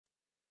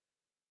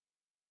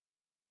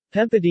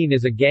Pempidine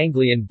is a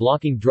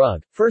ganglion-blocking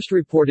drug, first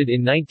reported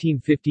in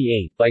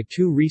 1958 by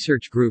two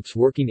research groups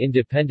working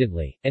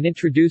independently, and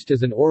introduced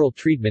as an oral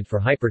treatment for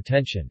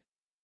hypertension.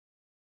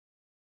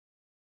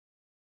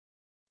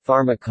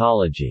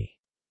 Pharmacology.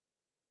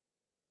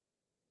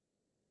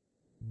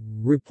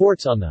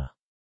 Reports on the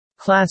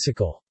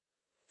classical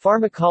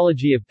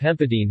pharmacology of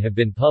Pempidine have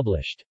been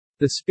published.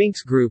 The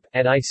Spinks Group,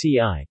 at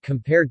ICI,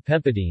 compared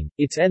Pempidine,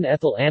 its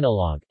N-ethyl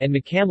analog, and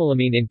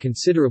mecamolamine in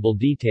considerable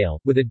detail,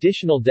 with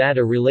additional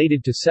data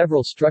related to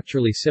several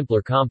structurally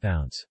simpler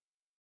compounds.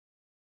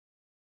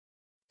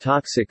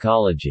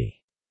 Toxicology.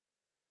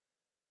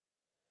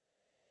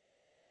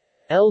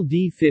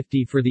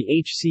 LD50 for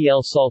the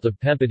HCl salt of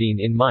Pempidine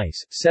in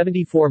mice,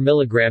 74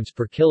 mg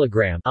per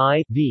kilogram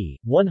IV,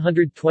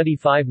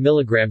 125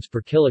 mg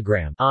per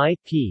kilogram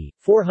IP,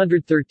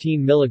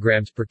 413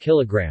 mg per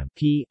kilogram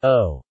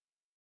PO.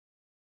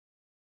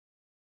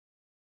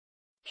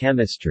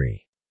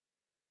 Chemistry.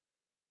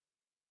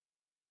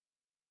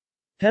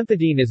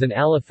 Pempidine is an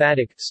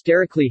aliphatic,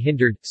 sterically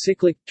hindered,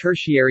 cyclic,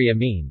 tertiary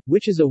amine,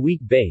 which is a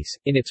weak base.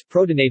 In its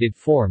protonated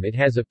form it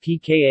has a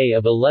pKa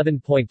of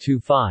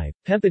 11.25.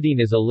 Pempidine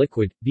is a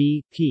liquid,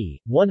 BP,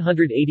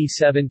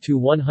 187 to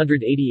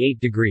 188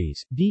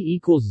 degrees, D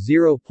equals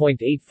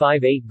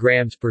 0.858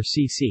 grams per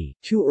cc.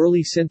 Two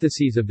early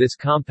syntheses of this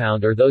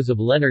compound are those of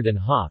Leonard and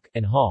Hock,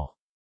 and Hall.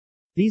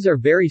 These are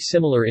very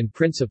similar in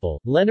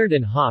principle. Leonard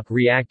and Hock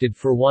reacted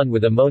for 1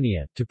 with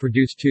ammonia, to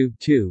produce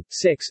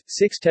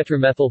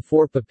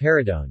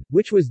 2,2,6,6-tetramethyl-4-piperidone,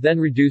 which was then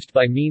reduced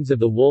by means of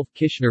the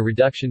Wolff-Kishner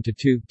reduction to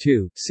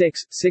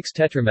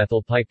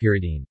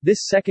 2,2,6,6-tetramethylpiperidine.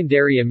 This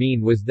secondary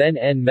amine was then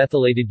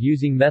N-methylated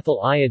using methyl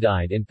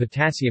iodide and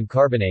potassium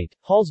carbonate.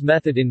 Hall's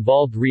method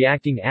involved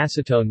reacting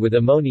acetone with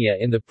ammonia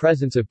in the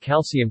presence of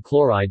calcium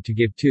chloride to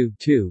give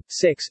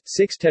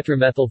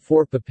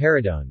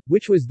 2,2,6,6-tetramethyll-4-piperidone,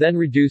 which was then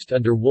reduced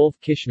under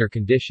Wolff-Kishner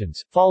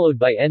conditions, followed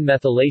by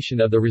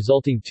N-methylation of the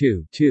resulting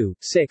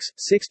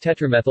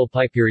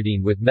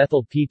 2,2,6,6-tetramethylpiperidine with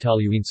methyl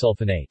p-toluene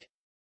sulfonate.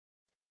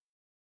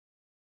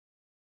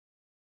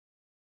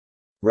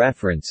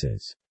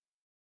 References.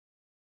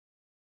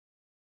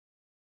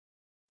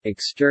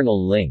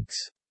 External links.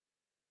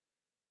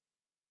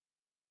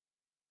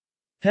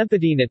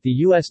 Pempidine at the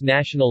U.S.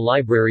 National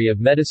Library of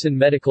Medicine.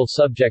 Medical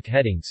subject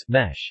headings,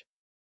 MESH.